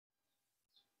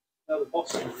No, the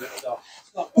bottom is ripped off.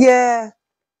 Yeah.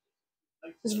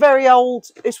 It's very old.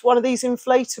 It's one of these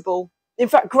inflatable. In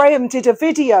fact, Graham did a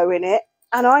video in it,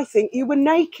 and I think you were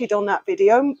naked on that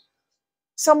video.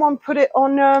 Someone put it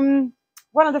on,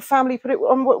 one of the family put it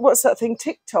on, what's that thing,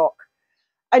 TikTok.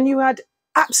 And you had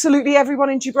absolutely everyone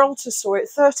in Gibraltar saw it,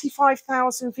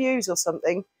 35,000 views or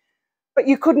something. But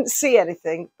you couldn't see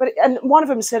anything. And one of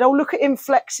them said, "Oh, look at him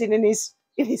flexing in his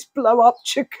blow-up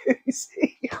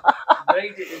jacuzzi."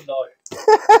 Made it in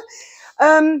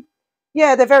life.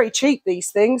 Yeah, they're very cheap,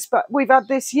 these things. But we've had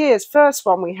this year's first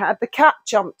one we had. The cat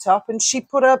jumped up and she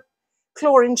put her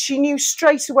claw in. She knew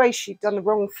straight away she'd done the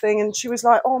wrong thing. And she was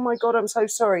like, "Oh, my God, I'm so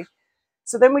sorry."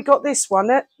 So then we got this one.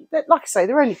 That, like I say,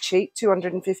 they're only cheap,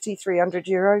 250, 300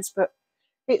 euros. But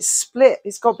it's split.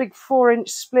 It's got a big 4-inch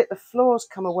split. The floor's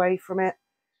come away from it.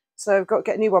 So I've got to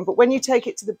get a new one. But when you take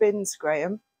it to the bins,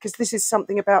 Graham, because this is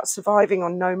something about surviving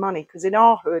on no money, because in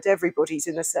our hood, everybody's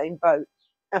in the same boat,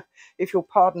 if you'll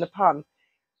pardon the pun.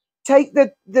 Take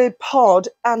the pod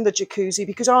and the jacuzzi,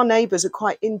 because our neighbours are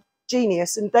quite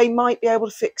ingenious and they might be able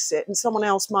to fix it and someone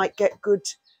else might get good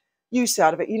use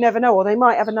out of it. You never know. Or they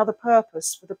might have another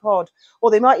purpose for the pod. Or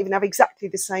they might even have exactly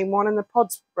the same one and the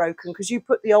pod's broken because you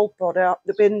put the old pod out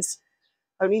the bins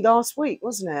only last week,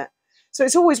 wasn't it? So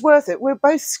it's always worth it. We're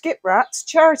both skip rats,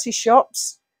 charity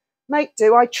shops, make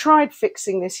do. I tried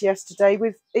fixing this yesterday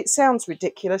with, it sounds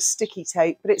ridiculous, sticky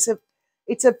tape, but it's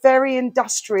a very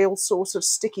industrial sort of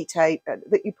sticky tape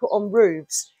that you put on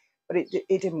roofs, but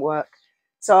it didn't work.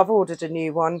 So I've ordered a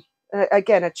new one.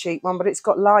 Again, a cheap one, but it's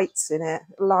got lights in it.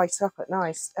 Light up at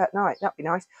night. That'd be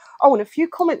nice. Oh, and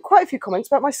quite a few comments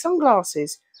about my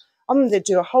sunglasses. I'm going to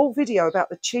do a whole video about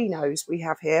the chinos we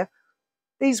have here.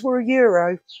 These were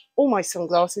 €1. All my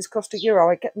sunglasses cost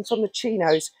 €1. I get them from the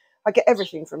chinos. I get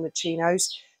everything from the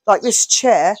chinos. Like this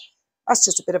chair, that's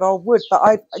just a bit of old wood,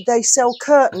 but they sell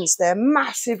curtains there,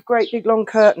 massive, great big long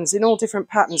curtains in all different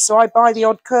patterns. So I buy the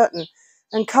odd curtain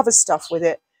and cover stuff with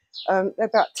it. They're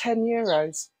about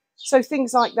 €10. So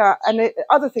things like that. And the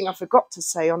other thing I forgot to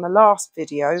say on the last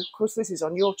video, of course this is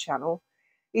on your channel,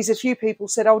 is a few people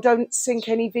said, "Oh, don't sink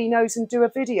any vinos and do a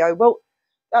video." Well,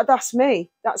 that's me.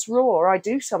 That's raw. I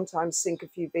do sometimes sink a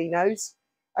few vinos,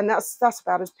 and that's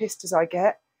about as pissed as I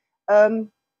get.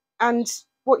 And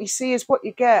what you see is what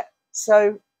you get.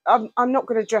 So I'm not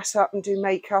going to dress up and do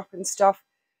makeup and stuff.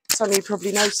 Some of you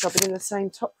probably noticed I've been in the same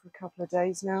top for a couple of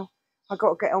days now. I've got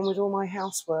to get on with all my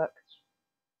housework.